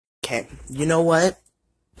Okay, you know what?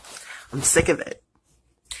 I'm sick of it.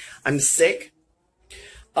 I'm sick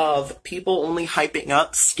of people only hyping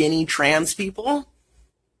up skinny trans people.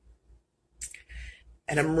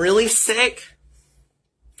 And I'm really sick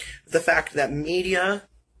of the fact that media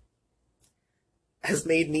has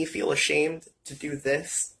made me feel ashamed to do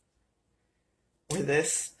this or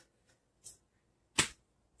this.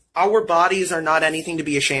 Our bodies are not anything to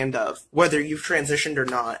be ashamed of, whether you've transitioned or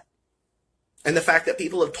not. And the fact that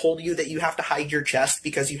people have told you that you have to hide your chest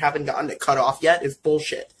because you haven't gotten it cut off yet is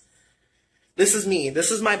bullshit. This is me.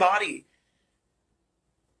 This is my body.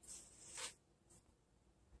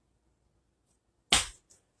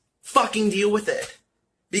 Fucking deal with it.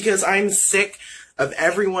 Because I'm sick of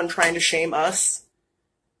everyone trying to shame us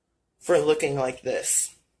for looking like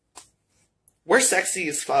this. We're sexy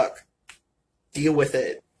as fuck. Deal with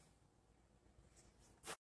it.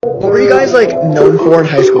 What were you guys, like, known for in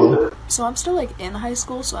high school? So I'm still, like, in high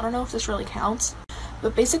school, so I don't know if this really counts.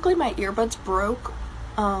 But basically my earbuds broke,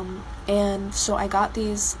 and so I got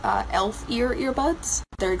these elf earbuds.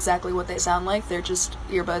 They're exactly what they sound like. They're just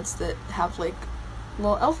earbuds that have, like,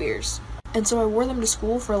 little elf ears. And so I wore them to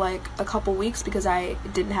school for, like, a couple weeks because I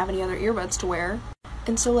didn't have any other earbuds to wear.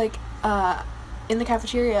 And so, like, in the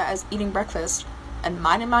cafeteria, I was eating breakfast and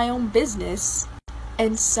minding my own business,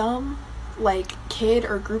 and some, like, kid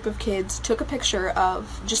or group of kids took a picture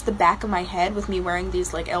of just the back of my head with me wearing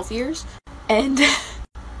these, like, elf ears, and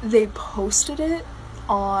they posted it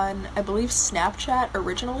on, I believe, Snapchat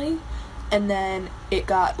originally, and then it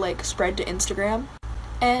got, like, spread to Instagram,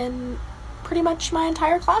 and pretty much my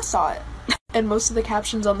entire class saw it. And most of the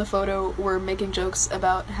captions on the photo were making jokes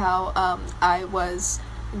about how I was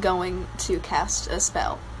going to cast a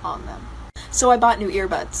spell on them. So I bought new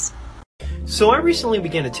earbuds. So I recently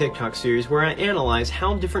began a TikTok series where I analyze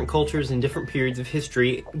how different cultures in different periods of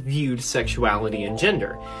history viewed sexuality and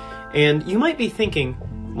gender. And you might be thinking,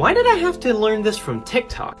 why did I have to learn this from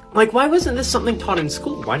TikTok? Like, why wasn't this something taught in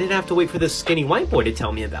school? Why did I have to wait for this skinny white boy to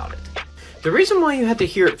tell me about it? The reason why you had to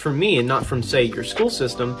hear it from me and not from, say, your school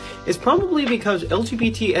system is probably because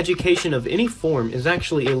LGBT education of any form is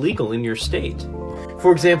actually illegal in your state.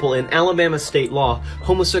 For example, in Alabama state law,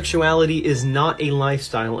 homosexuality is not a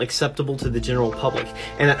lifestyle acceptable to the general public,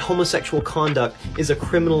 and that homosexual conduct is a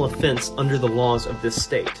criminal offense under the laws of this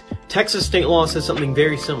state. Texas state law says something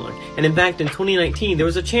very similar, and in fact in 2019 there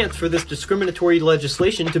was a chance for this discriminatory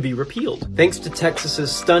legislation to be repealed. Thanks to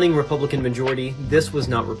Texas's stunning Republican majority, this was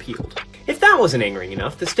not repealed. If that wasn't angering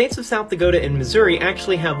enough, the states of South Dakota and Missouri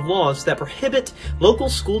actually have laws that prohibit local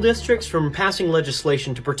school districts from passing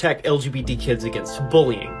legislation to protect LGBT kids against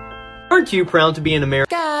bullying. Aren't you proud to be an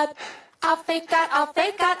American? God, I'll fake God, I'll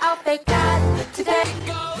fake God, I'll fake God. Today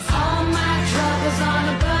goes all my troubles on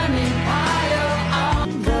a burning pyre.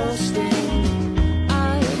 I'm ghosting,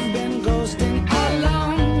 I've been ghosting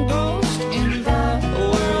alone, ghost in the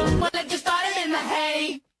world. Well, it just started in the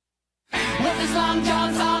hay. With his long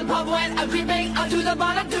johns on, pub went a creeping up to the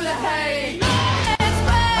bottom to the hay.